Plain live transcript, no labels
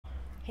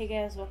Hey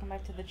guys, welcome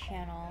back to the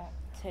channel.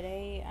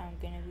 Today I'm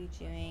going to be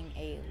doing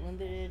a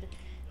limited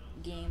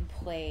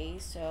gameplay,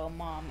 so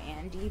mom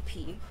and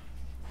DP,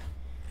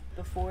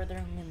 before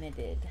they're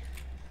limited,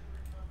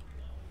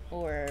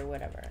 or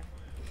whatever.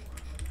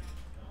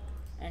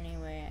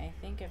 Anyway, I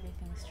think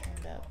everything's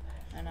turned up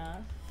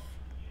enough.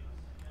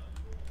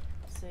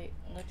 So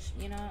let's,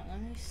 you know what,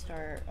 let me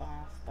start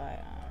off by,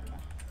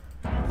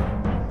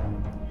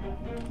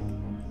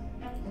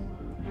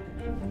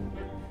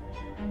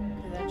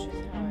 because that's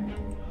just how I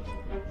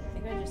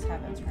think I just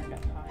have it turned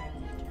up high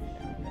and then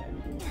turned down a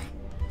bit.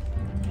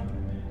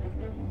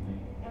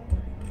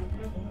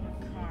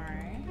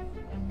 Okay.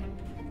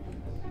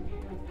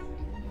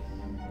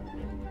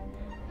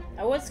 I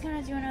was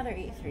gonna do another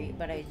 8-3,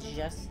 but I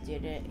just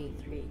did an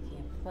 8-3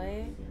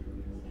 gameplay.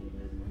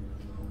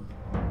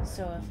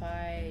 So if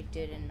I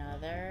did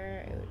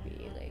another, it would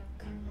be like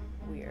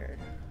weird.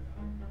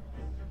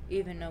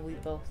 Even though we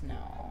both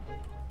know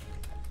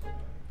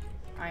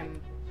I'm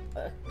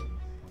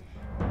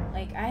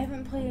like, I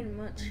haven't played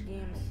much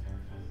games.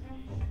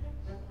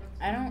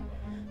 I don't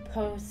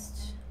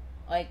post,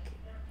 like,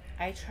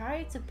 I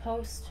try to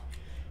post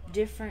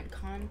different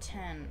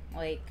content,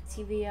 like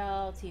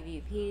TVL,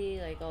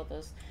 TVP, like all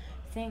those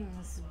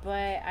things,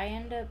 but I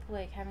end up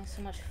like having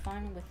so much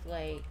fun with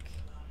like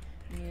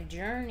New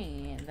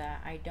Journey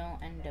that I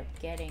don't end up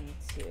getting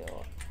to the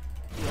other.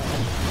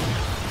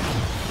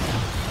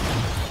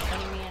 I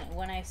mean,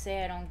 when I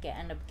say I don't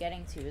end up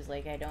getting to, is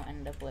like I don't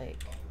end up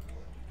like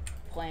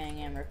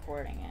playing and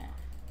recording it.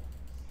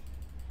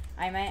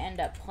 I might end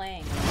up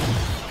playing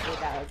it, but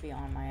that would be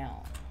on my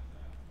own.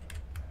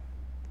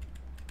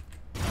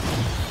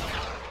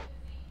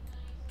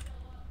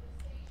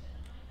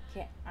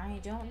 Okay, I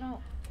don't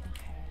know.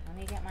 Okay, let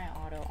me get my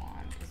auto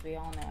on, because we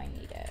all know I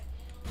need it.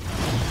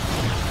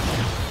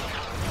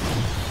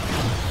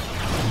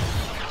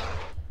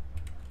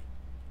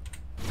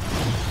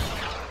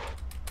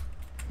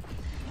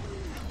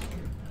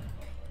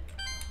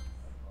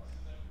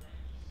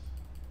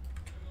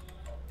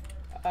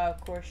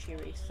 Of course she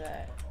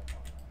reset.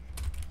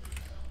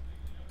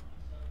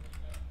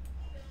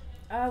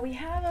 We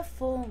have a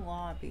full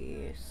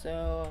lobby,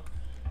 so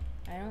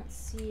I don't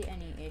see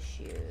any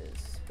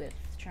issues with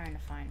trying to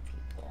find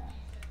people.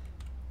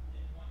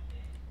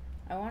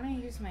 I want to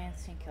use my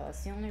instant kill.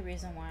 It's the only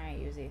reason why I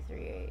use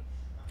A38.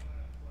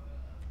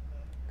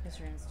 Because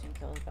her instant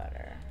kill is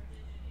better.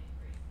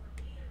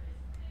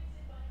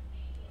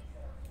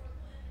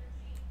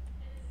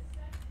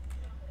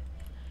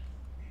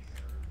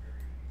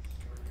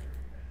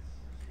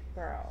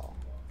 Bro.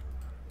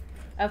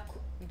 Of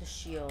the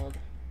shield.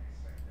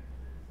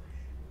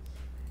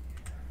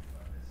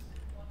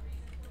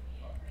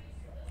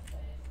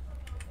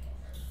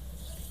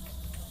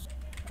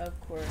 Of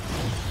course,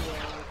 the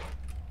shield.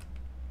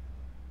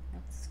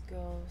 Let's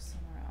go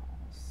somewhere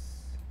else.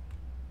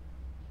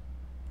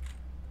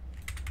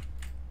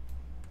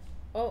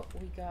 Oh,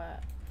 we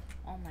got...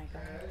 Oh my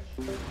gosh.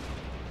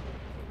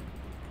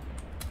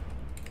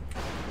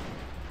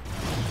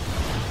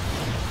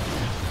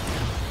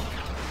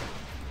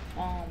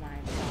 Oh my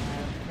god,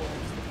 of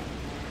course.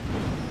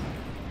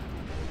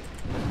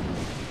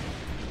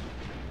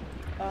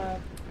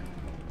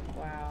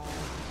 Wow.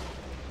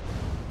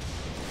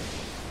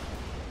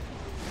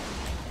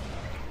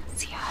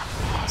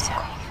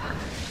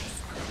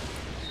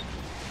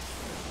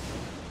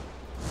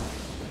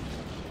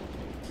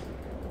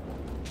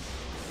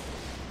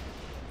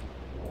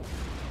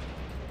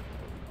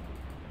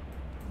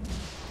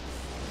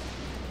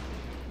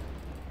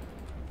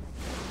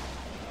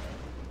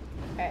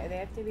 They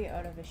have to be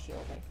out of a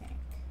shield, I think.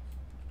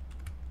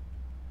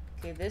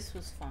 Okay, this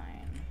was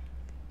fine.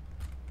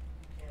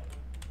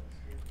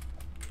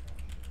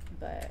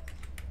 But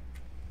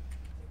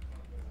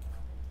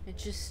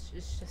it's just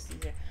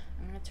easier.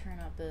 I'm gonna turn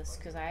up this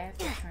because I have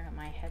to turn up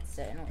my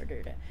headset in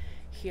order to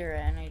hear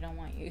it, and I don't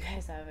want you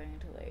guys having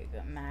to like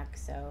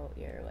max out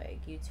your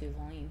like YouTube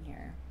volume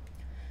here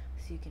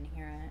so you can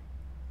hear it.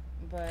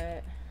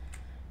 But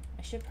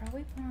I should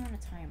probably put on a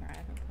timer. I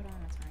haven't put on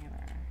a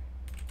timer.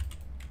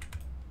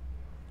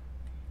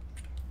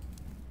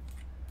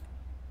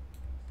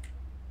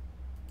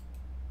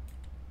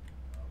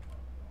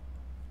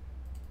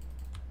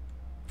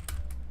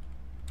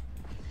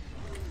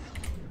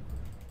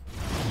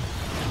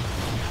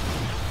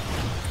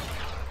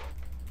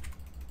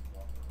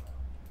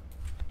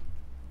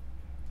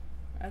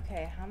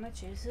 Okay, how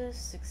much is this?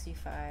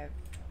 65.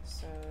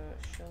 So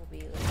she'll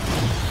be like...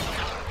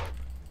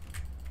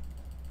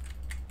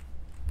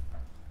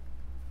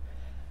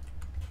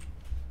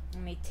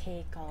 Let me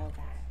take all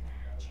that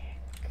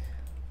magic.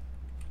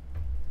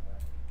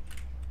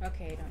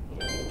 Okay, I don't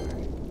need it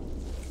anymore.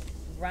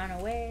 Run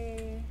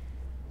away.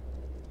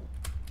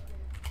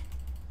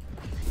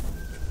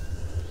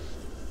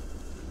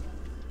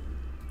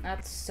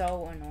 That's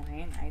so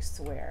annoying, I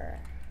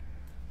swear.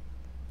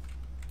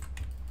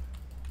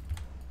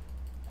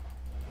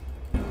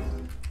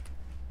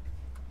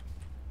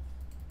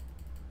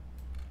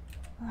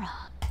 Run.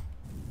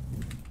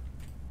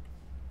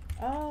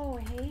 Oh,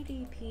 hey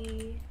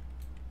DP.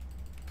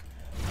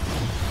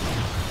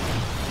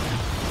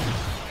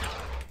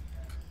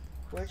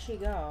 Where'd she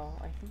go?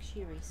 I think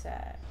she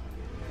reset.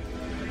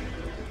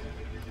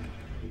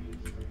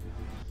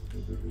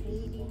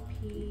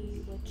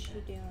 ADP, what's she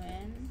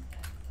doing?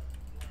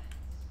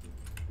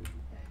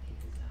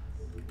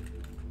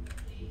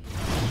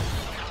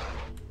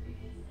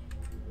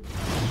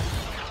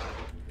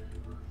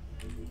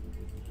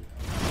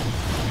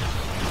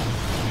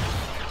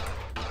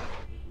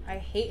 I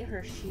hate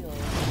her shield.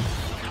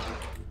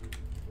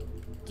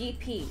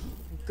 DP,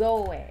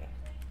 go away.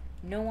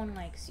 No one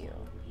likes you.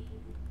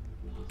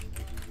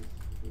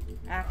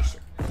 Action.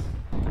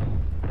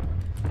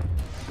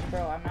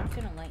 Bro, I'm not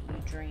gonna let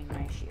you drain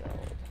my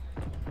shield.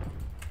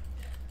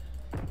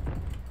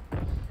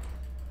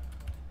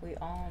 We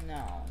all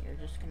know you're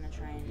just gonna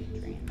try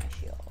and drain my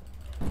shield.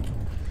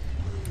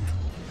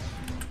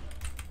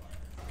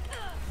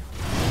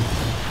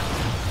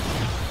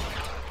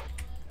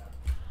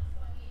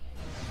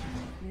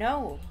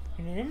 No.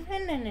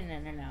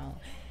 No.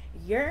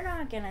 You're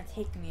not gonna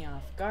take me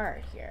off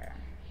guard here.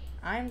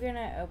 I'm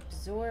gonna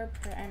absorb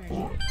her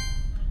energy.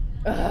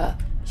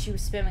 Ugh. She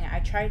was spamming. I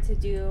tried to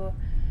do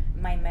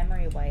my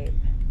memory wipe,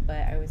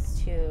 but I was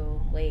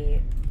too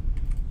late.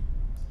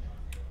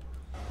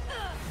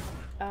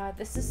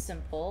 This is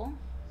simple.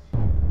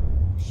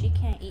 She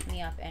can't eat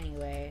me up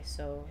anyway,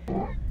 so...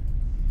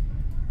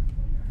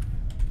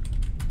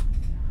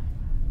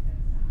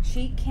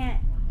 She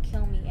can't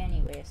kill me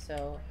anyway,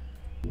 so...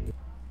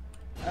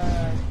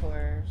 of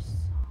course.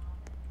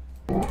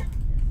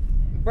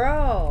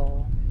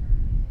 Bro!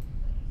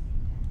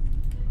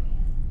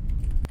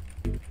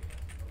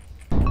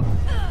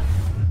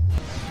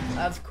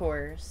 Of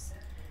course.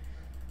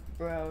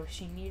 Bro,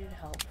 she needed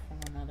help from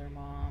another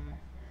mom.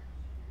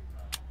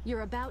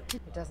 You're about to...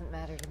 It doesn't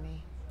matter to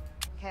me.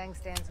 Kang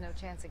stands no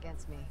chance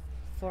against me.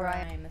 For I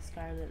am a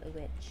Scarlet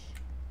Witch.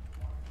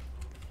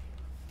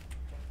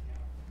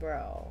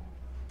 Bro.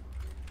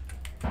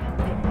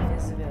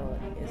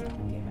 Invisibility is not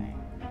giving.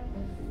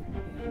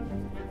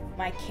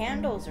 My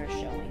candles are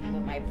showing,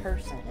 but my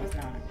person is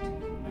not.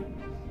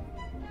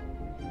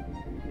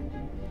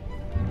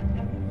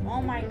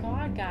 Oh my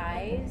god,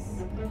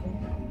 guys.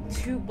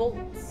 2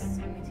 bolts.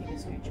 Let me take a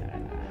screenshot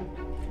of that.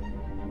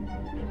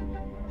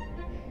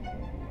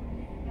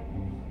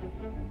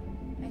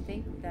 I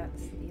think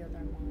that's the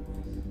other one.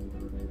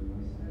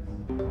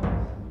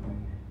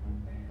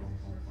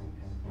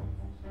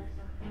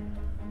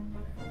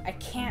 I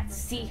can't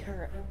see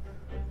her.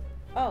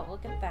 Oh,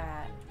 look at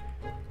that.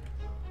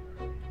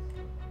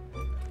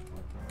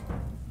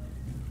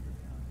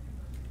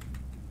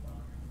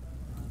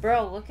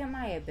 Bro, look at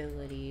my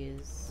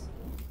abilities.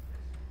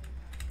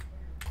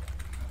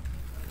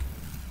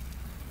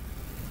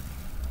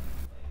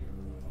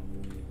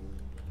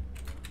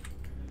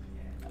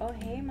 Oh,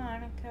 hey,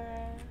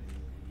 Monica.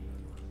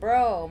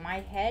 Bro, my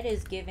head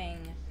is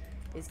giving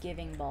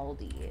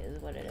Baldy,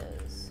 is what it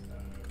is.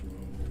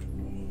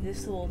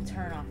 This will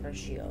turn off her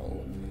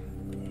shield,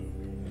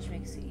 which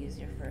makes it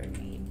easier for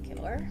me to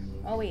kill her.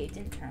 Oh wait, it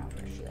didn't turn off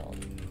her shield.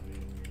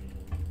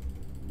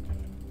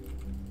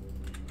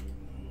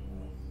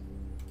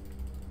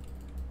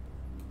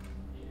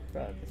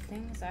 Bro, the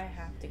things I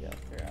have to go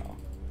through.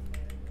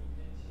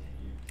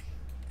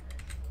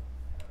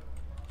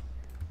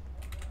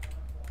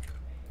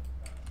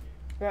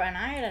 Bro, and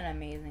I had an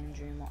amazing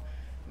dream.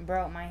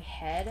 Bro, my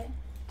head.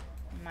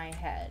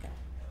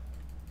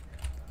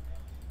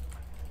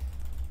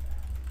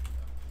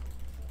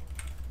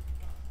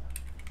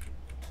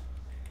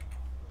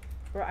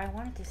 Bro, I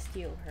wanted to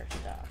steal her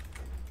stuff.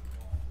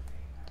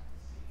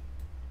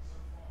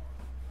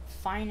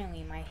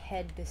 Finally, my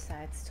head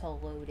decides to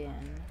load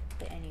in.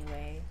 But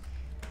anyway.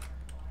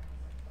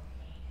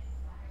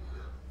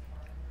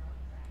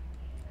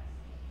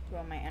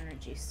 Bro, my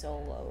energy's so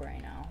low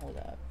right now. Hold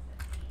up.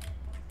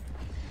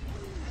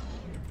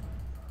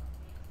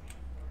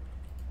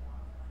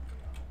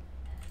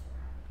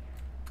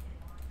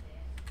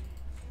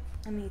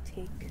 Let me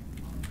take...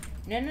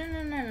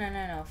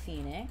 No,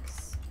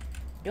 Phoenix.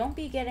 Don't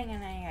be getting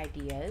any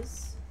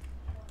ideas.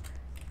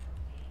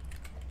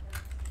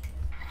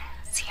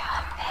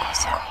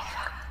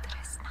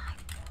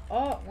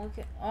 Oh, look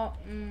at... Oh,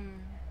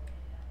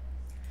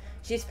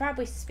 She's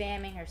probably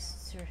spamming her...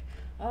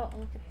 Oh,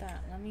 look at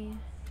that. Let me...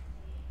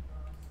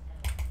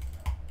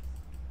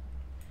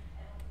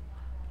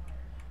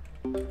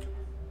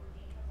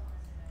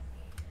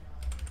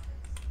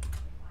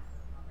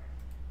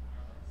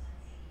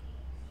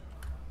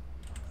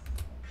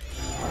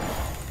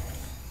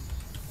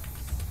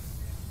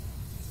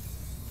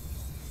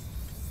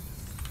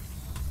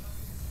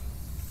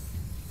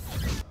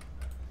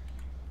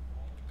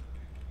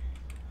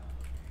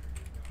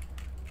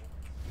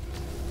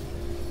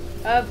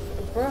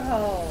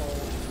 Bro.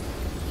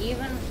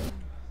 Even...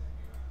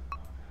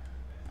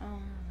 Oh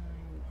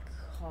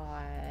my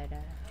god.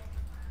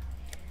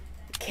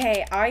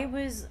 Okay,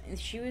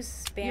 she was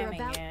spamming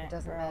it, It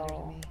doesn't matter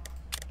to me.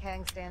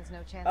 Kang stands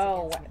no chance against me.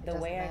 Oh, the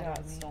way I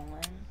got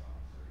stolen.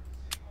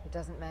 It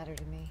doesn't matter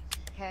to me.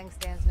 Kang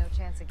stands no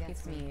chance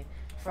against It's me.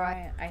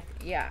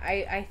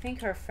 I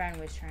think her friend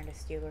was trying to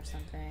steal or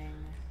something.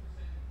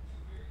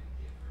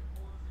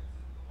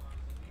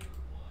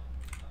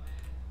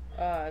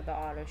 The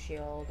auto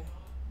shield.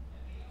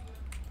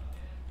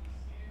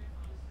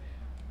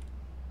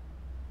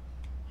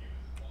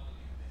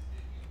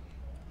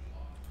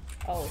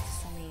 Oh,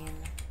 it's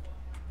Celine.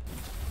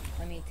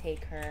 Let me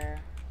take her.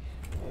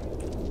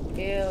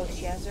 Ew,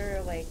 she has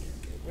her, like,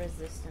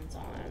 resistance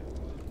on.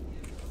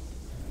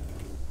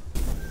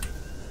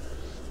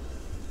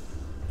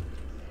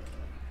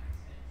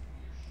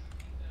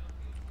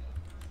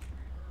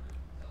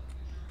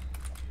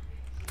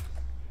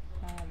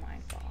 Oh my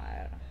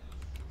god.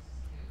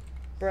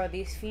 Bro,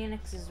 these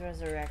phoenixes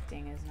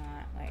resurrecting is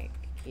not, like,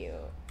 cute.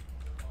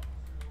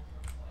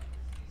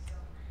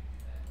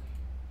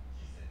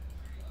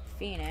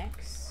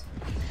 Phoenix,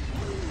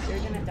 you're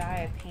gonna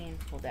die a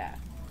painful death.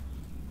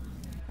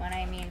 When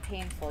I mean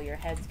painful, your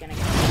head's gonna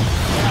get...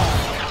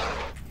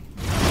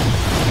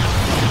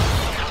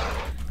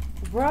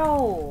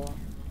 Bro!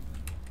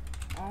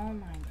 Oh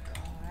my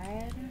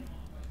god.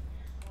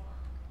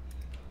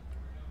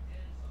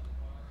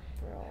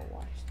 Bro,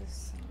 watch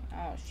this.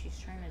 Oh, she's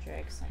trying to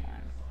drag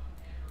someone.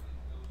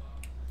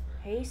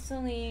 Hey,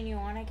 Celine, you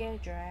wanna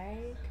get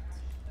dragged?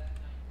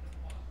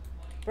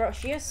 Bro,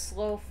 she has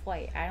slow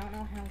flight. I don't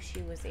know how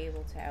she was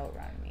able to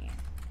outrun me.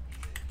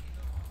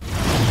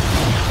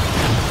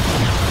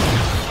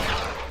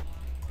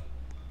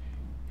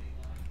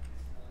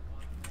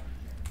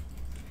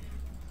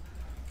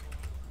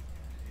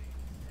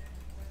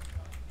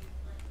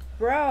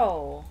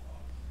 Bro.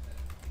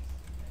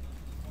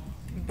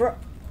 Bro.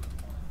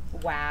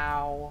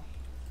 Wow.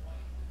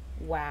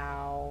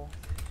 Wow.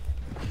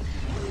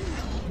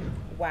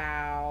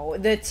 Wow.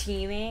 The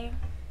teaming.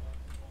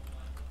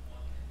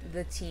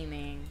 The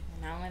teaming.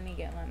 Now let me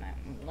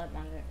let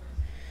my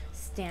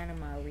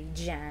stamina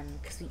regen,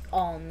 because we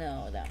all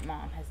know that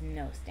mom has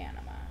no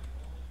stamina.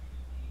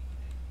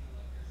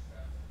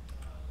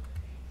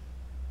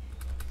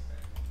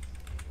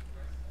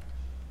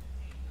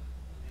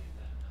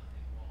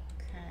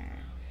 Okay.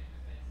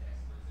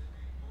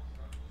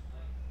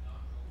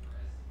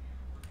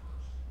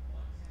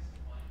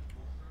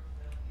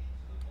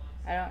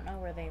 I don't know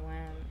where they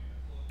went.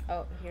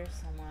 Oh, here's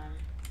someone.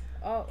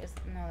 Oh,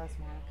 no, that's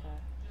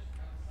Monica.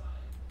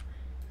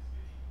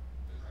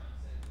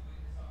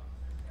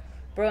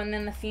 Bro, and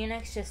then the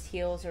Phoenix just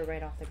heals her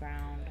right off the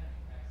ground.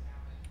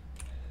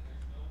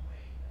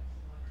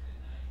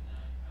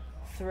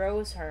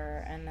 Throws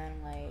her and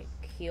then, like,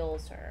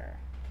 heals her.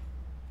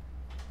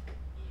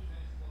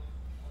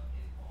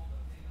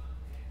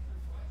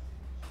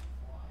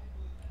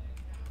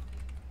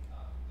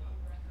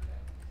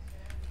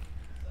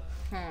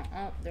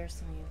 Oh, there's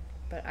something.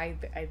 But I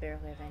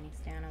barely have any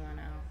stamina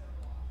now.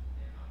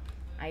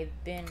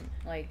 I've been,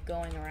 like,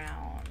 going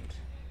around.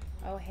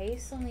 Oh, hey,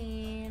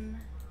 Celine.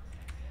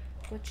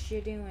 What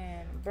you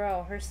doing?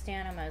 Bro, her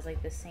stamina is,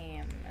 like, the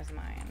same as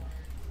mine.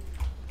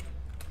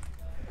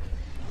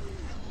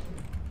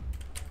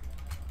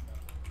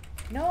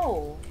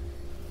 No!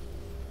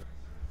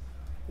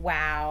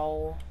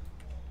 Wow.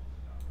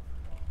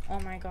 Oh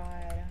my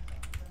god.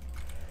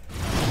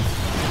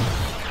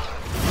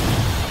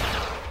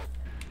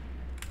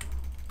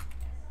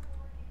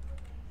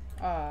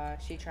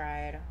 She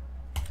tried.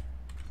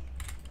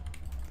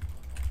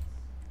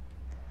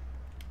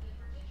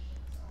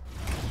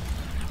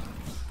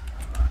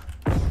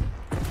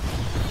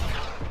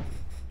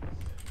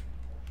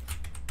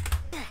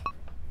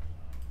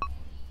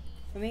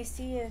 Let me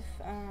see if,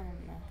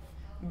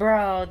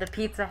 bro, the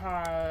Pizza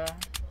Hut.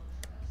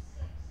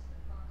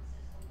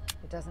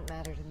 It doesn't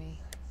matter to me.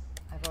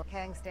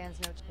 Kang stands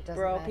no chance. It doesn't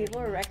Bro, matter people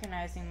to are me.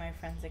 recognizing my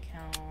friend's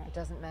account. It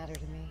doesn't matter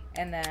to me.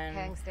 And then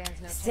Kang stands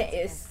no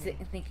chance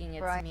thinking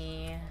it's right.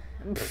 me.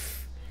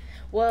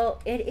 Well,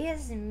 it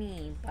is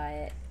me,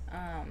 but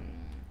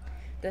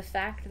the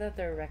fact that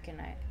they're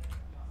recognized.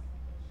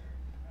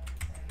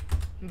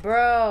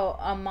 Bro,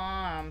 a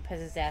mom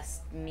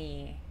possessed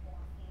me.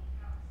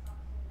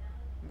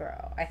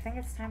 Bro, I think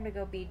it's time to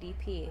go be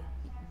DP.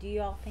 Do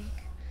y'all think?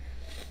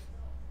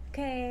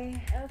 Okay,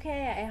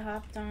 I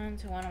hopped on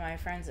to one of my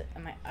friends,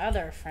 my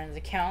other friend's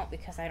account,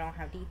 because I don't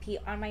have DP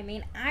on my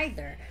main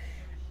either.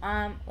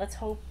 Let's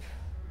hope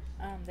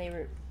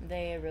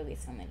they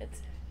release something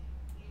that's,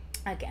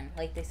 again,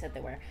 like they said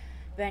they were.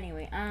 But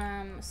anyway,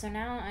 so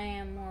now I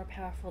am more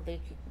powerful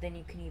than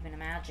you can even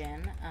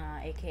imagine,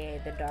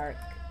 aka the Dark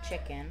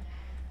Chicken.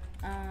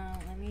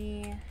 Let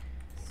me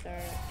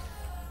start.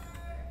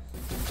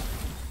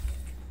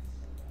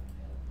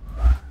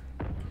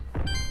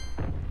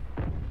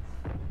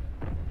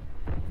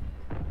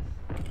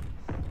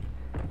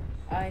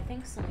 I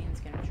think Celine's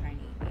gonna try and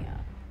eat me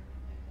up.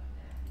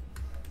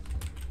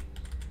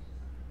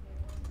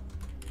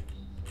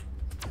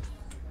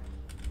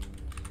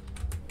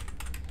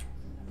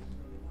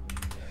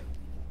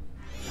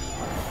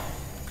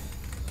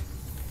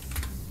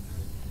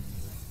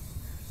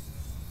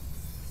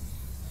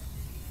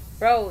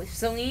 Bro,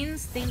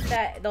 Celine's think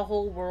that the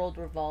whole world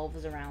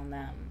revolves around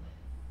them.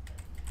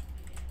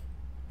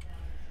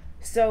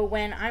 So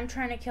when I'm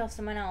trying to kill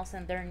someone else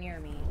and they're near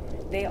me,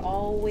 they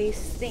always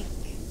think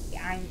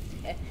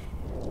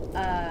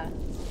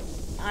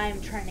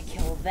I'm trying to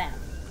kill them.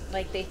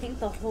 Like, they think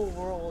the whole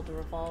world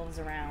revolves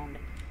around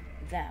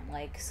them.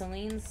 Like,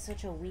 Celine's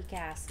such a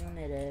weak-ass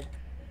limited.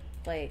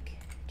 Like,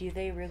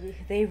 they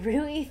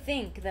really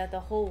think that the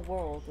whole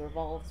world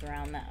revolves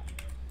around them.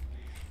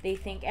 They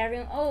think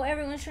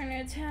everyone's trying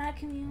to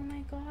attack me. Oh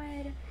my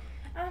god.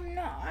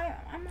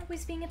 I'm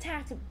always being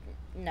attacked.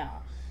 No.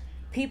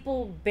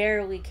 People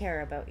barely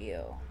care about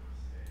you.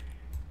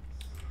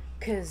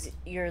 Because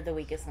you're the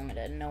weakest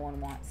limited. No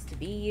one wants to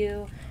be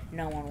you.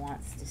 No one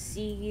wants to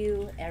see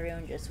you.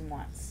 Everyone just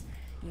wants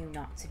you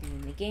not to be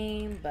in the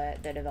game,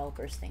 but the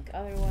developers think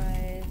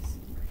otherwise.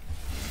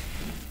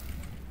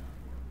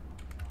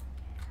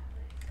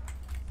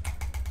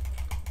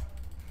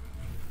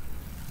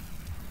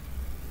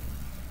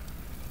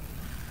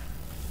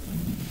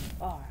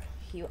 Oh,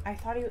 I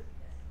thought he...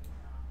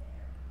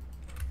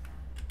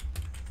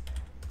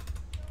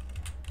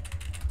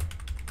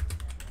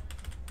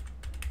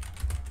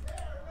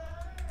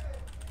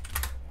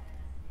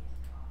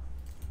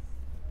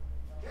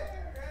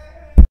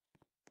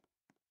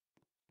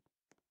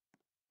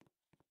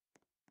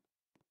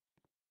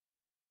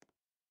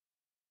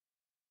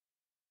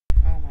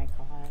 Oh my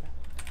god.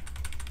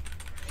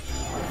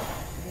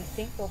 They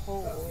think the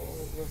whole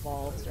world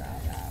revolves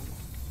around them.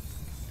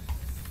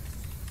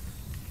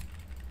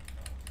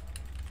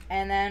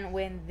 And then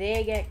when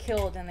they get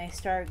killed and they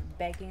start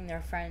begging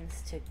their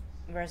friends to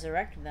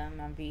resurrect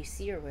them on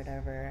VC or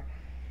whatever,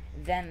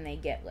 then they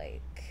get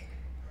like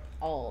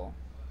all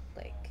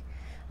like,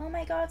 oh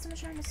my god,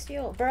 someone's trying to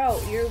steal.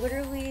 Bro, you're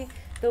literally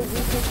the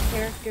weakest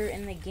character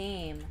in the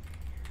game.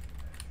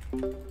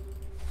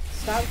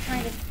 Stop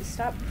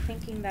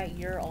thinking that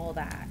you're all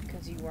that,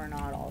 because you are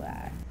not all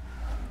that.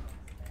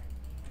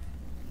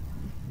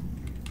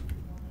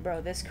 Bro,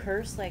 this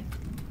curse like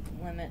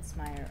limits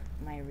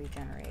my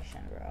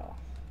regeneration, bro.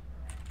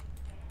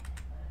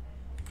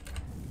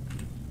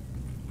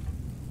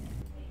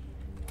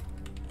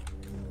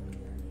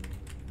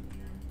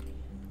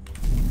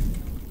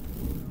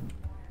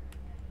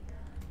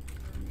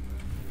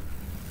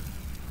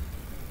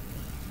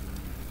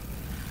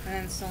 And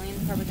then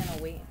Celine's probably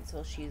gonna wait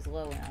until she's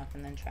low enough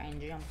and then try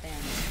and jump in.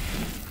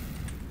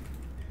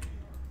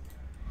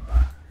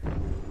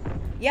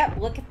 Yep,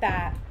 look at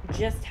that.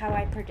 Just how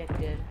I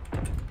predicted.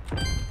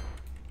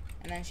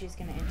 And then she's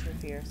gonna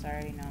interfere, so I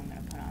already know I'm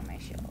gonna put on my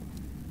shield.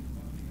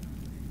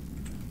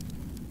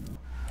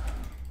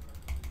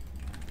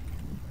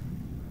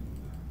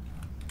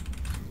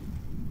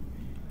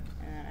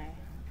 And then I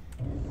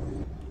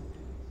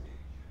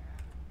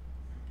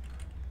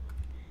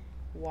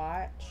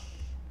watch.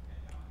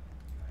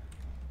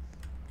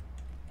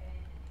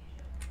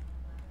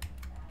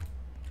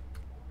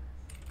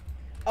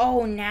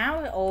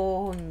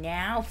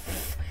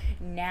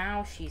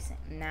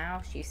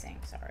 Now she's saying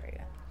sorry.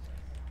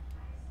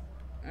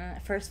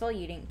 First of all,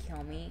 you didn't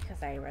kill me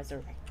because I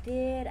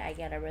resurrected. I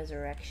get a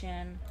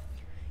resurrection.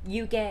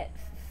 You get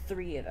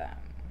 3 of them.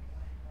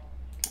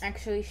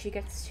 Actually, she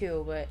gets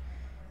 2, but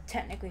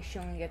technically she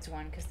only gets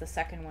 1 because the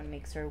second one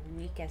makes her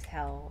weak as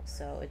hell,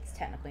 so it's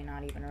technically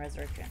not even a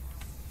resurrection.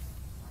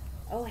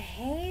 Oh,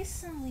 hey,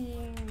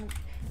 Celine.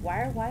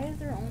 Why are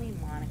there only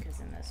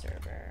Monicas in this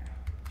server?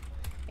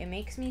 It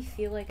makes me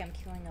feel like I'm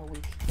killing a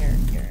weak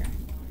character.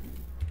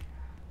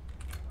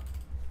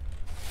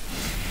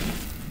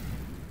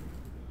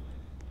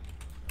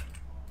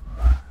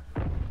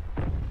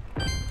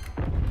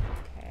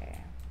 Okay.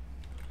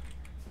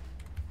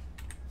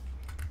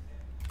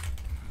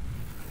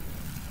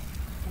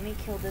 Let me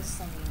kill this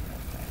Celine real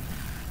quick.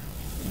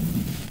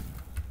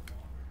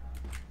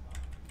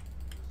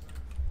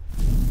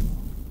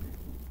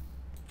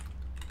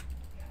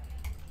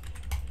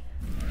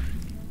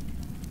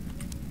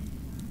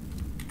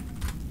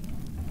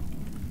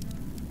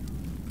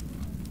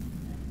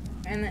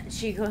 And then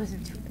she goes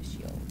into a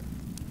shield.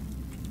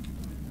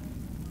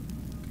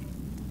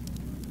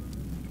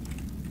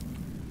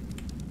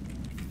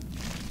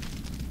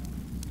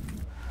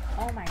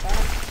 Oh my god.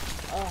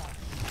 Oh.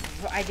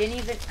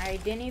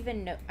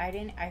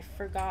 I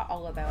forgot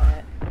all about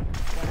it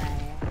when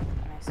I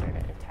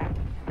started attacking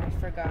him. I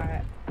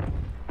forgot.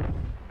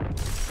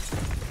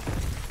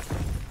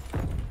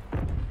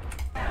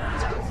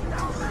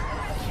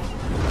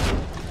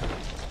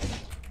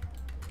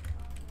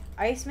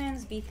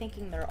 Icemans be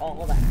thinking they're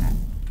all that.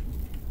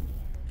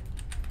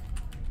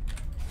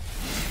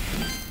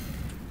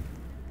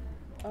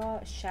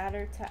 Oh,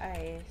 shatter to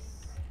ice.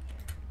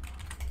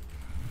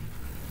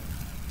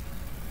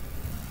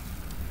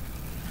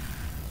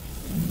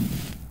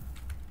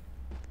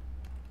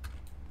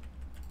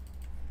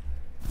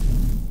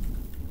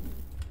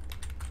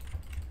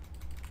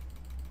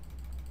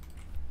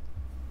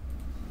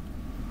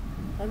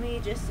 Let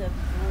me just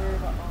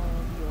absorb all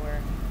of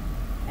your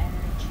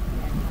energy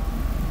and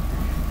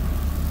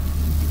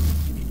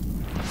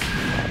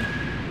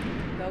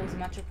that was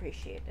much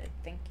appreciated.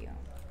 Thank you.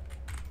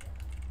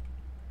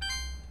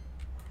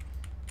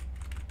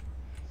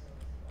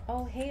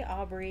 Oh, hey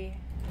Aubrey.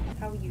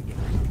 How are you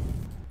doing?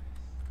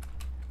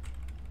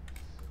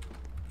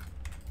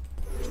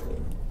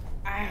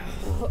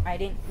 I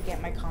didn't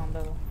get my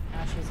combo.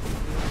 Now she's gonna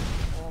be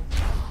well.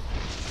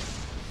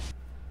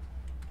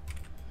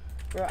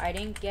 Bro, I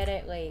didn't get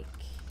it, like...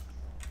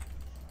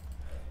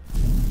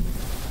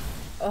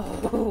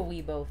 Oh,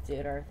 we both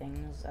did our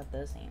things at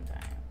the same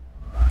time.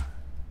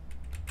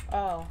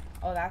 Oh,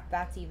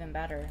 that's even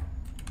better.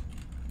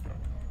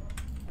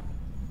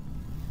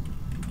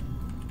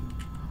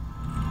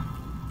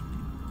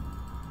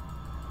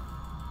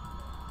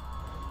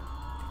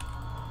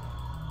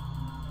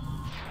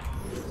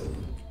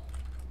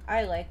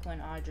 I like when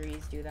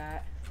Audreys do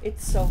that.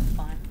 It's so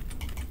fun.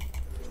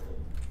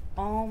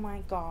 Oh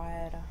my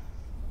god.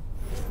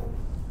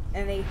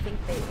 And they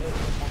think they ate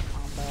with that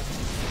combo.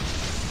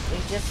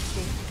 They just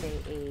think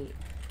they ate.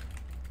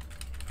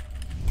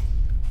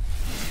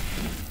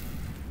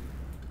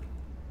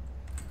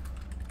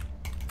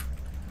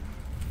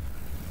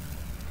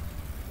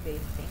 They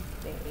think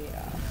they ate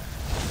up.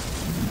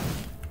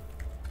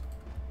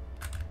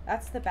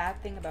 That's the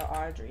bad thing about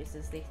Audreys,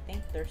 is they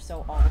think they're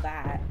so all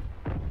that,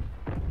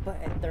 but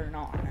they're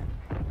not.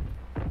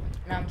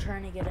 And I'm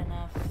trying to get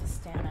enough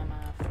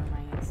stamina for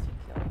my instant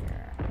kill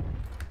here.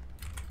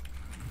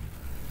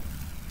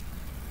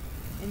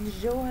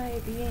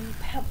 Enjoy being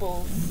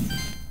pebbles.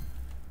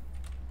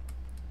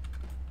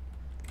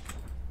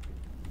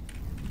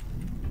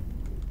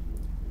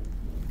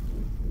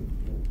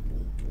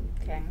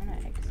 Okay, I'm gonna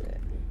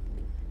exit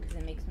because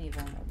it makes me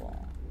vulnerable.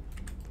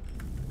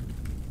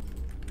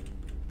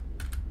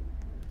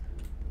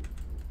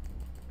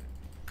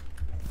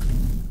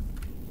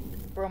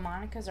 Bro,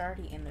 Monica's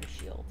already in their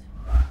shield.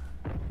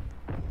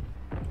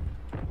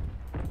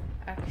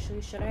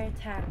 Actually, should I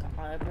attack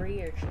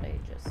Aubrey or should I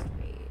just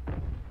wait?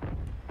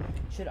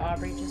 Should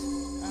Aubrey just...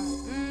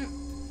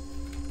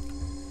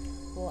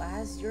 Well,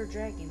 as you're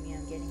dragging me,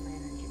 I'm getting my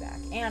energy back.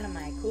 And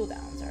my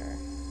cooldowns are...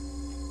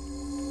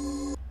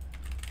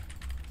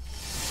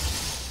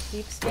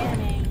 Keep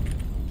spamming.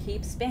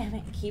 Keep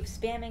spamming. Keep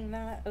spamming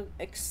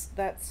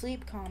that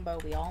sleep combo.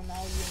 We all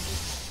know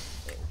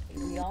you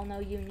need... We all know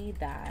you need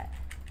that.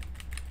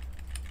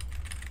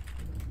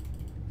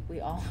 We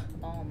all...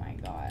 Oh my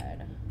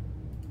god.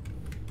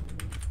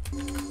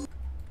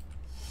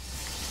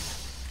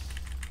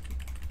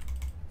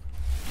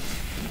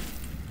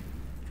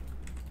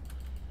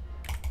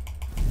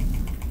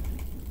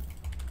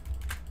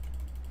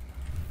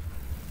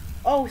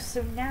 Oh,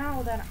 so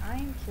now that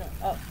I'm killing...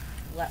 Oh,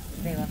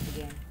 they left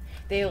the game.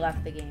 They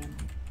left the game.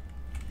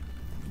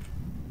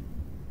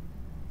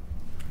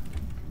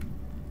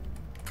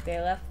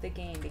 They left the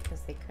game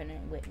because they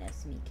couldn't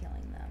witness me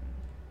killing them.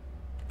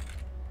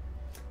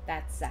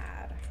 That's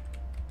sad.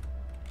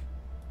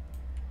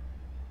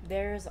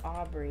 There's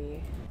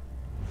Aubrey.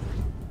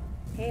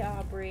 Hey,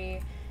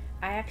 Aubrey.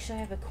 I actually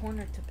have a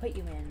corner to put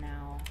you in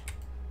now.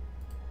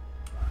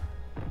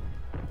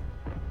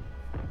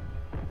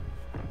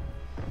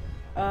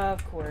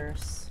 Of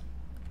course.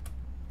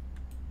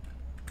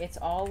 It's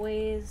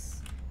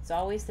always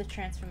the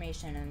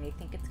transformation, and they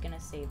think it's gonna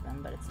save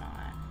them, but it's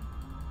not.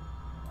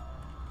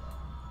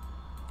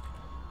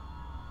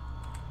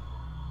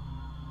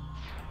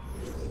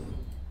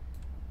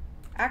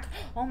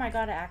 Oh my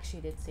god, I actually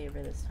did save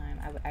her this time.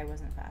 I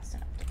wasn't fast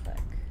enough to click.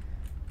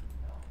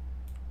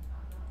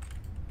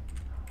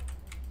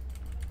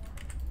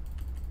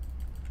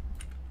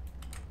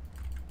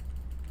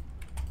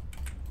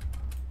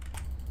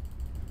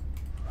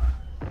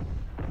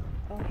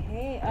 Oh,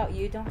 hey. Oh,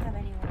 you don't have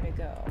anywhere to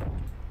go.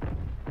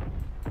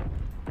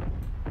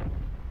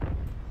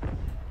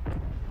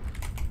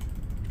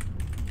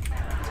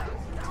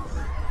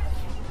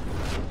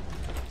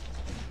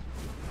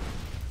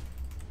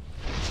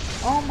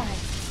 Oh my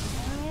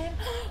god.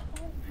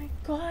 Oh my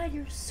god,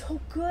 you're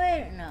so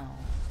good. No.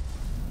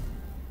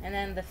 And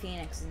then the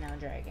Phoenix is now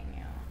dragging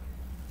you.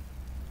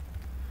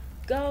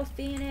 Go,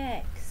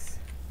 Phoenix.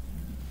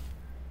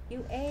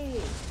 You ate.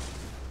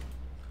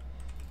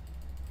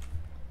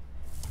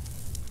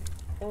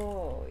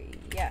 Oh,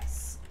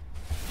 yes.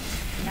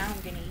 Now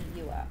I'm gonna eat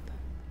you up.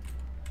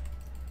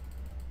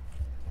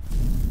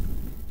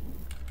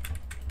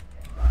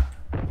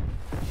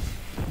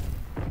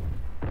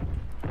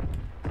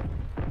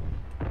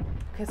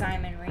 Because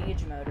I'm in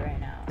rage mode right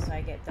now, so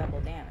I get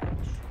double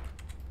damage.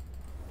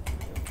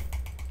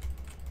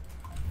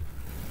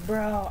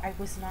 Bro, I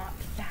was not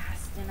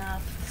fast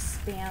enough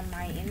to spam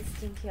my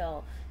instant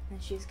kill.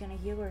 And she's gonna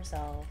heal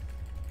herself.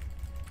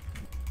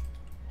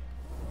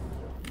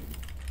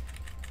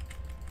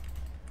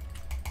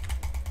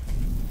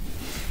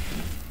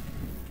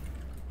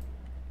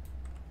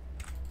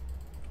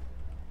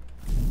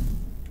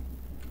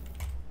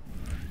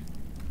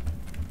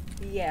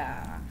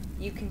 Yeah,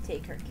 you can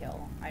take her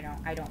kill. I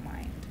don't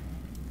mind.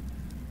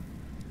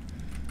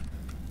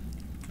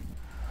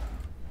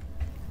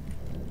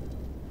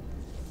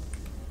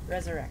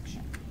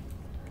 Resurrection.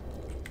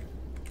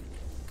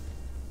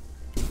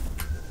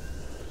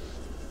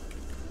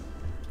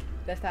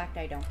 The fact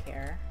I don't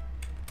care.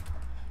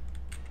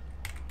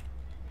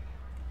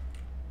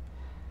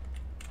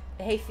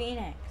 Hey,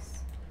 Phoenix.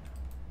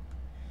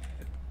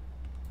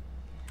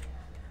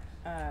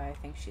 I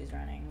think she's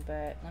running,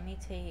 but let me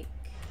take...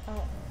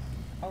 Oh,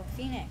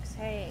 Phoenix,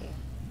 hey.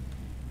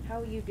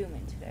 How are you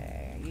doing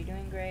today? Are you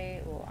doing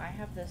great? Well, I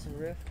have this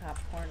rooftop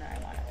corner I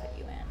want to put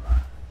you in.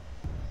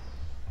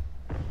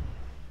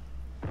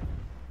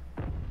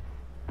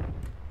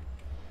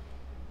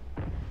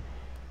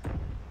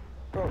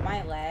 Bro,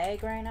 my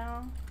leg right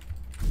now?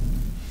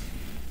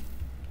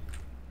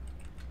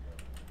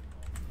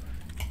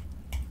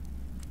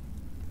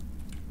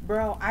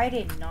 Bro, I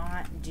did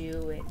not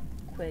do it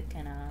quick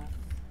enough.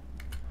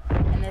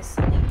 And this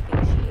something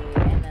thinks she ate,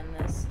 and then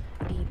this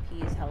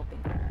DP is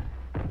helping her.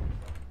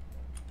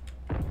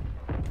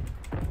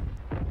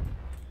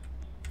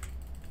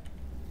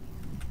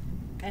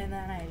 And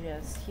then I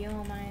just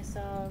heal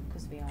myself,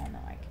 because we all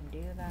know I can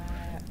do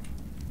that.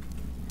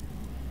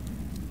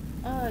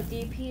 Oh,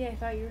 DP, I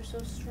thought you were so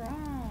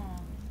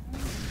strong.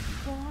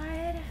 Oh my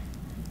god.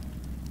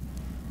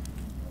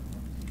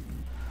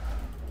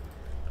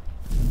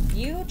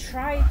 You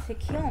tried to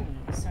kill me,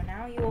 so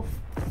now you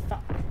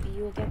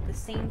will get the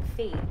same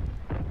fate.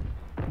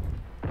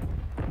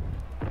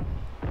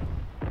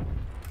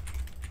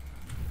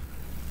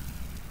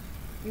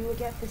 You will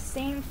get the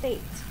same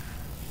fate.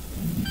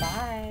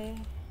 Bye.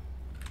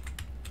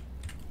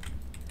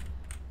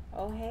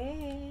 Oh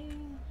hey.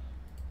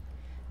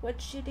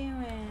 What you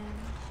doing?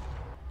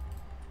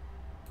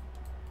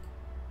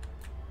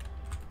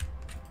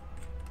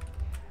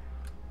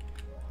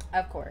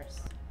 Of course.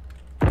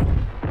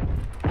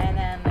 And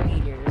then the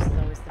meteors is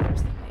always the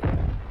first thing they do.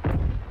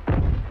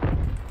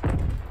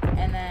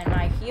 And then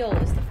my heal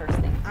is the first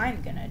thing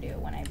I'm gonna do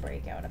when I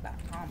break out of that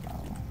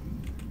combo.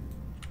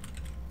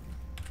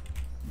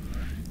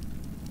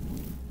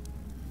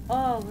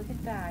 Oh, look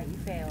at that. You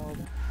failed.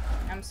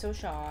 I'm so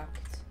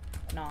shocked.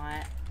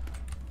 Not.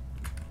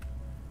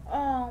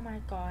 Oh my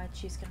god.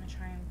 She's gonna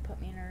try and put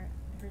me in her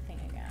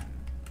thing again.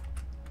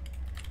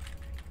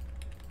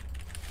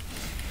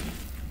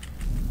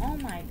 Oh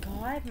my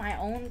god. My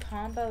own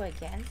combo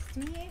against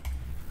me?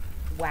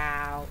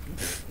 Wow.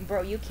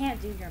 Bro, you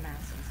can't do your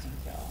mass instant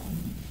kill.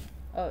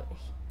 Oh,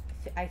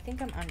 I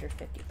think I'm under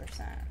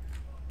 50%.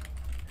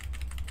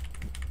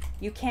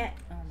 You can't.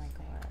 Oh my god.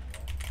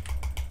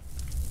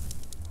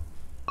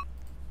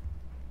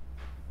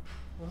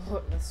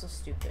 Oh, that's so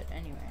stupid.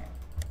 Anyway.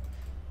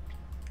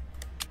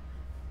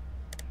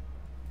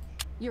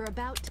 You're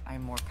about to...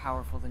 I'm more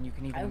powerful than you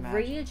can even imagine.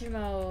 Rage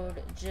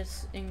mode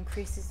just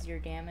increases your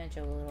damage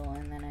a little,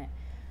 and then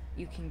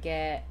you can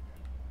get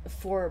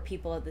 4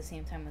 people at the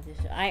same time with this.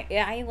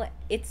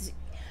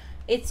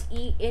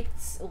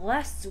 It's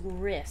less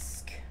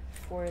risk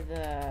for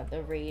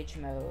the rage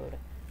mode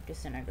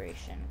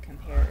disintegration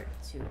compared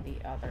to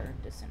the other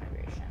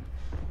disintegration.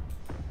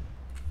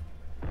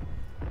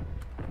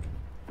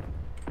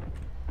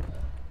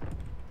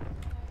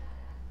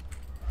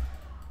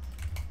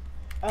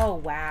 Oh,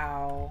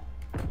 wow.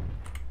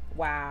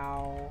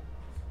 Wow.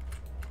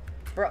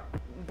 Bro,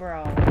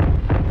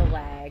 the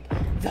lag.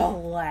 The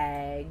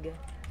lag.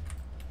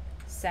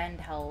 Send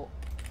help.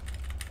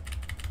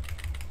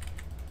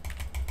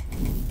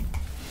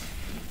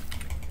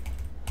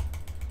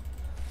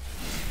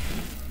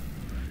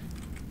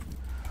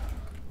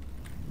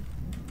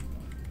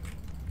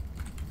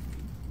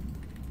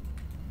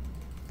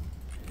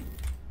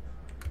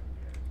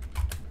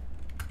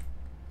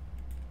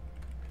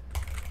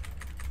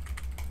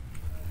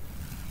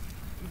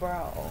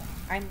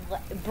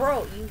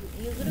 Bro, you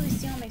literally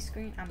see on my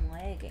screen I'm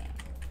lagging.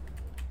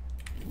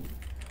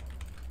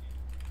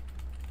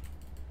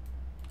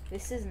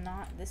 This is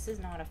not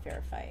a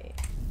fair fight.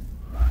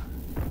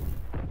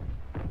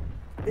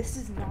 This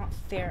is not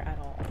fair at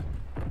all.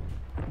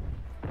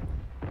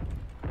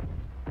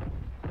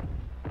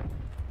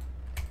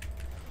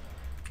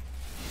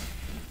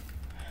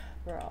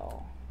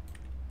 Bro.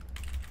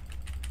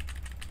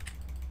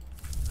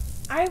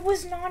 I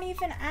was not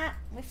even at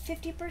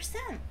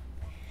 50%.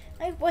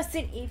 I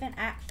wasn't even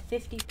at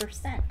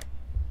 50%.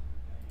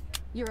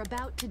 You're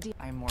about to do.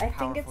 I'm more I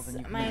powerful think it's than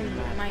you can my even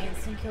imagine.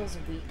 instant kill is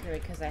weaker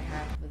because I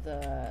have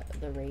the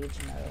rage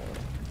mode,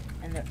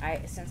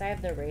 and since I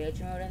have the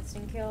rage mode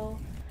instant kill,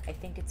 I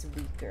think it's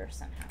weaker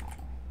somehow.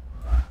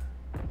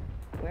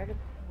 Where'd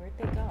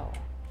they go?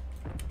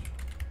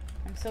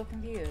 I'm so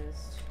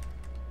confused.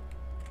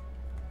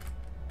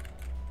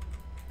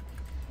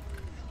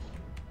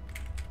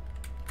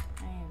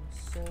 I am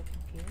so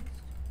confused.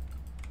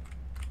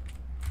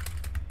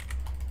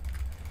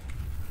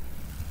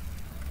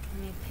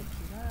 Let me pick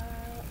you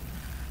up.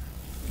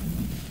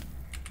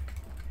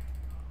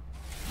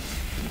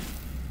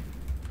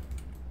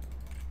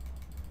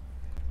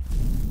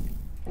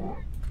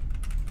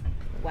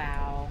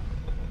 Wow.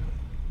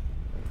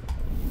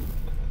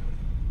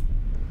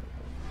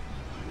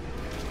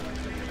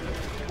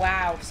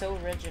 Wow, so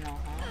original,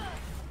 huh?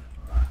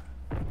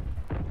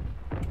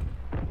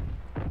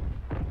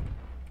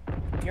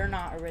 You're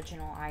not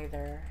original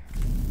either.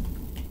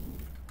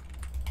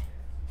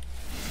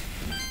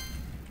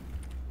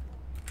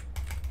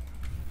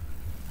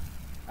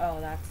 Oh,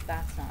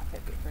 that's not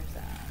 50%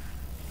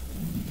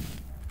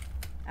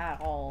 at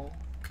all.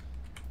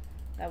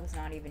 That was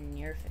not even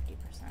near 50%.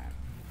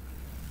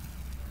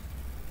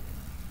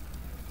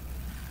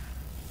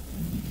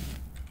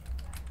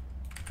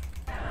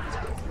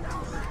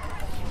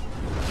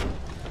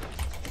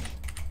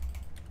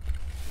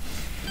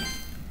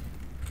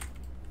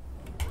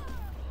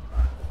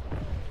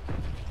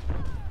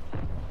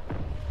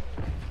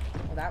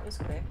 Well, that was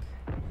quick.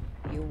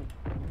 You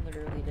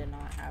literally did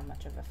not have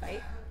much of a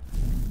fight.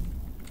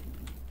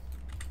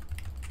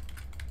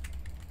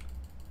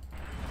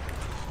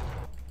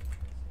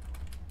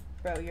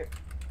 Bro, you're...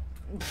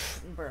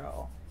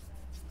 Bro.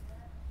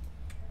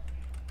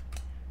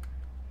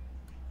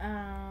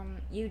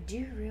 You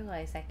do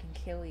realize I can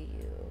kill you,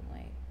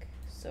 like,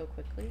 so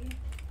quickly?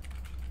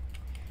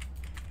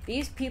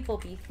 These people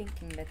be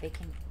thinking that they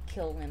can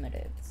kill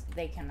limiteds.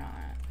 They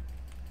cannot.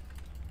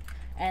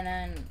 And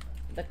then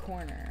the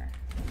corner.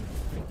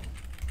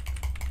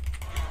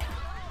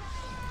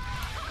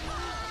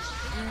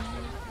 You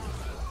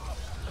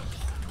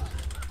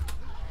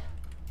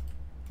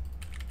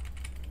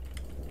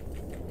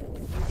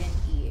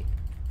didn't eat.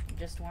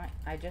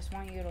 I just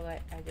want to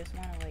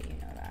let you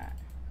know that.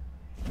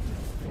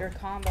 Your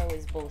combo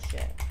is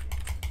bullshit.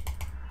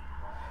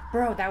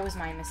 Bro, that was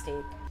my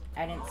mistake.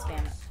 I didn't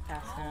spam it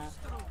fast enough.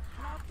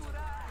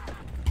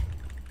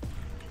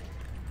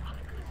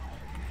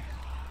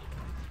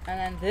 And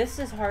then this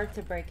is hard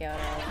to break out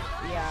of.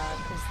 Yeah,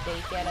 because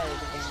they get an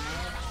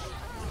advantage.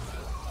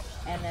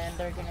 And then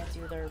they're gonna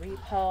do their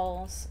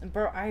repulse.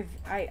 Bro, I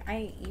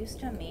used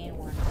to main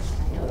one.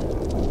 I know.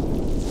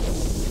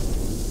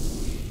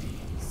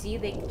 See,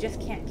 they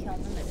just can't kill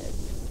limited.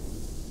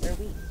 They're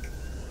weak.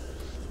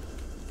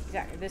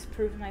 Exactly. This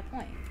proves my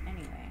point.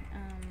 Anyway,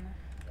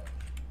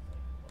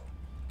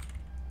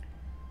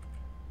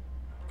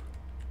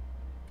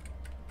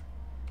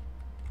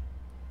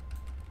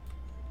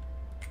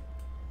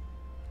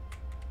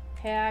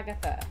 Hey,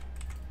 Agatha.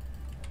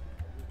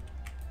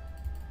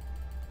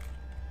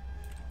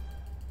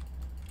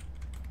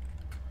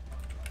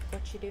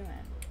 What you doing?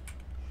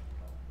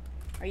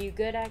 Are you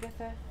good,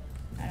 Agatha?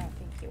 I don't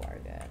think you are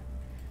good.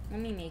 Let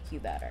me make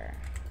you better.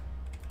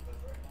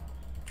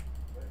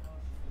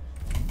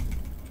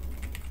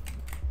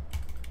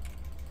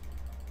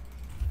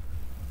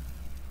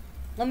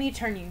 Let me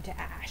turn you into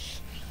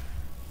ash.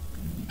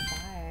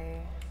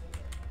 Bye.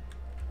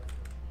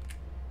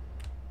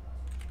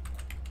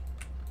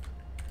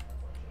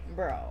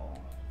 Bro.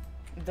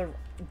 The oh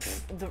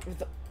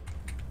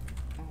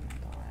my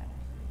god.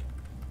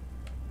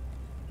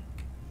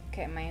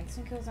 Okay, my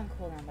instant kill's on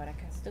cooldown, but I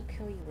can still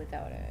kill you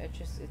without it. It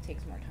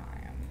takes more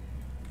time.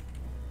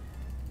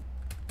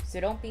 So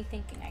don't be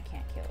thinking I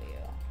can't kill you.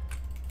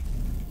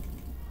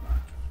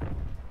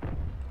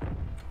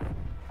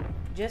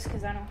 Just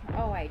because I don't...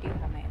 Oh, I do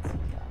have my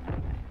instant kill.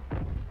 Never mind.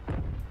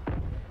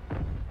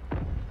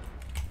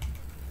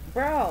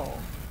 Bro,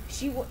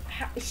 she was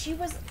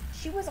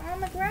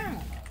on the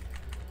ground.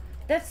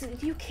 That's...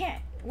 You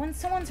can't... When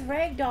someone's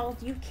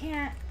ragdolled, you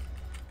can't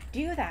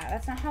do that.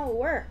 That's not how it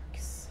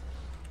works.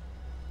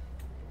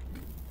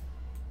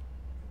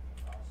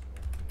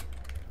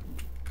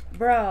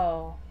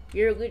 Bro,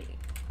 you're... Oh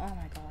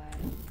my god.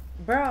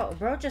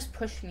 Bro just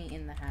pushed me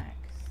in the hex.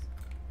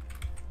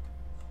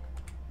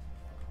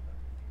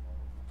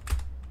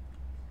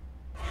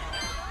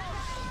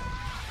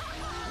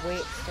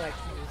 Wait so I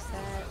can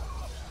reset.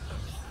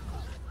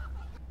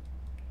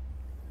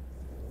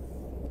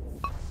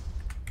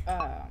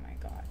 Oh my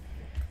god.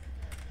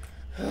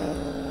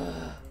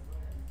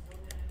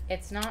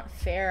 It's not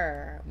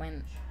fair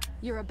when...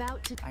 You're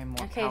about to... I'm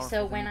more okay,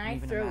 so when than I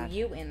even throw imagine.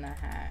 you in the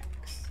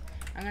hex,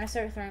 I'm gonna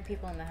start throwing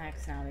people in the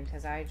hex now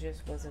because I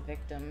just was a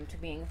victim to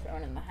being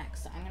thrown in the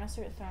hex. So I'm gonna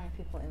start throwing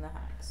people in the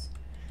hex.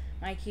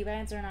 My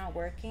keybinds are not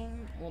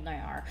working. Well, they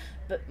are.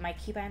 But my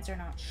keybinds are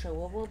not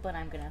showable, but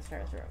I'm gonna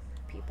start throwing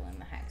people in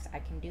the hex. I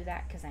can do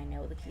that because I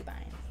know the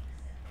keybind.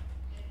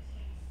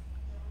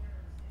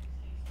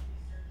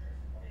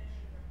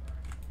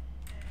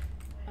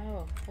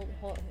 Oh,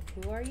 hold,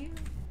 who are you?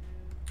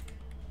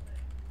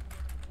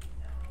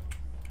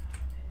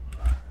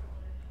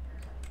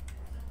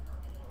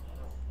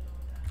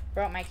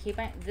 Bro, my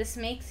keybind, this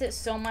makes it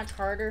so much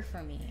harder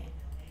for me.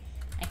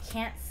 I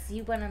can't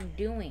see what I'm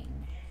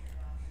doing.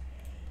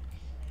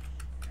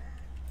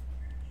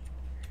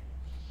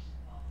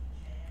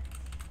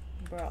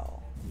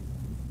 Bro.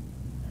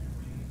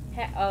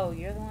 Oh,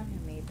 you're the one who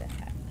made the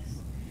hex.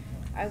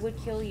 I would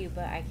kill you,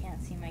 but I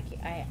can't see my key.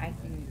 I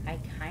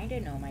kind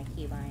of know my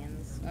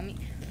keybinds. Let me...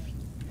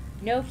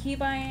 No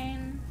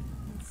keybind.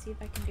 Let's see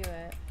if I can do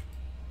it.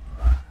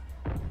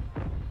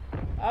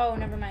 Oh,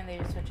 never mind. They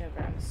just switch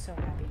over. I'm so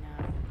happy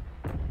now.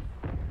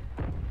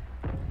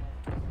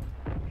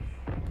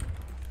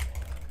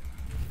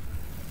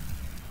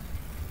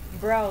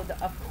 Bro,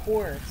 of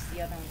course,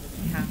 the other one would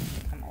have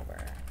to come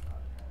over.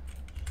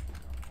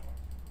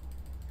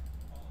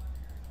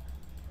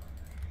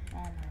 Oh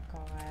my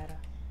god.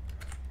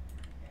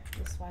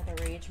 This is why the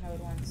rage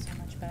mode one's so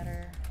much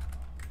better.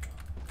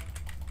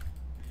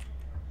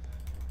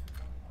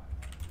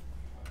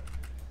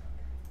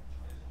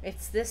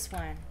 It's this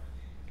one.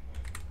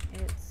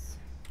 It's...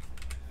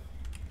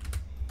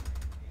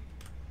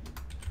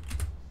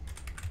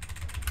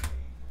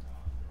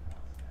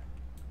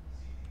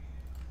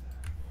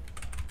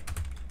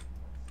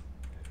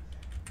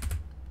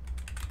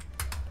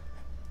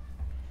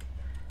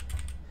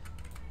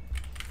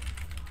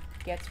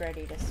 Gets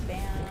ready to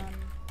spam.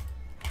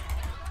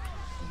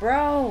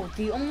 Bro,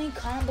 the only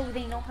combo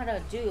they know how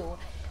to do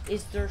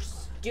is their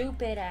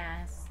stupid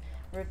ass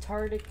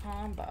retarded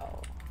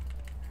combo.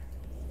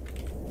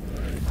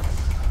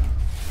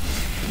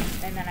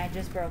 And then I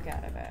just broke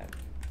out of it.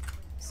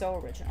 So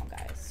original,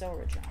 guys. So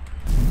original.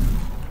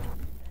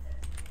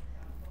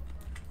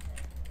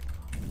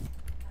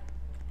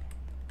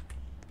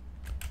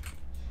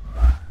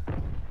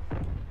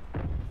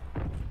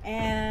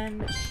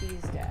 And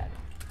she's dead.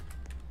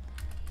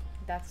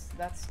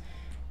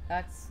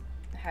 That's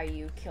how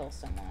you kill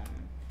someone.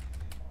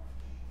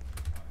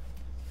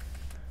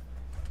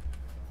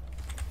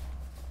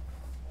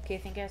 Okay,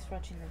 thank you guys for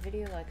watching the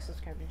video. Like,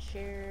 subscribe, and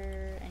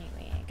share.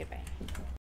 Anyway, goodbye.